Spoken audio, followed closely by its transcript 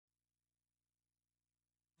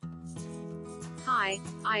Hi,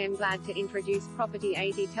 I am glad to introduce property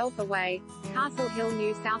 80 Telfer Way, Castle Hill,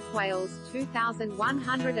 New South Wales,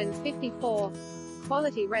 2154.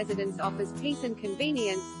 Quality residence offers peace and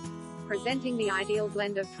convenience. Presenting the ideal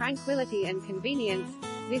blend of tranquility and convenience,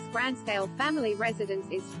 this grand-scale family residence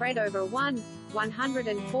is spread over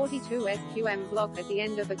 142 SQM block at the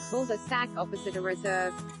end of a cul-de-sac opposite a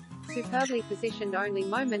reserve. Superbly positioned, only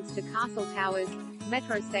moments to Castle Towers,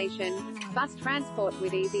 metro station, bus transport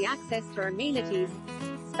with easy access to amenities,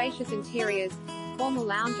 spacious interiors, formal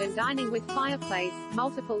lounge and dining with fireplace.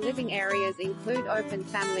 Multiple living areas include open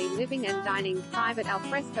family living and dining, private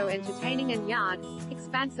alfresco entertaining and yard,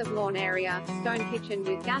 expansive lawn area, stone kitchen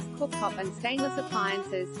with gas cooktop and stainless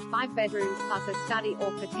appliances, 5 bedrooms plus a study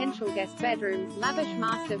or potential guest bedroom, lavish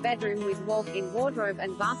master bedroom with walk-in wardrobe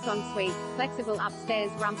and vast ensuite, flexible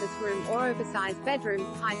upstairs rumpus room or oversized bedroom,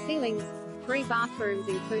 high ceilings, 3 bathrooms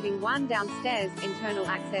including 1 downstairs, internal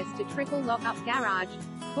access to triple lock-up garage,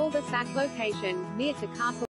 cul-de-sac location, near to Castle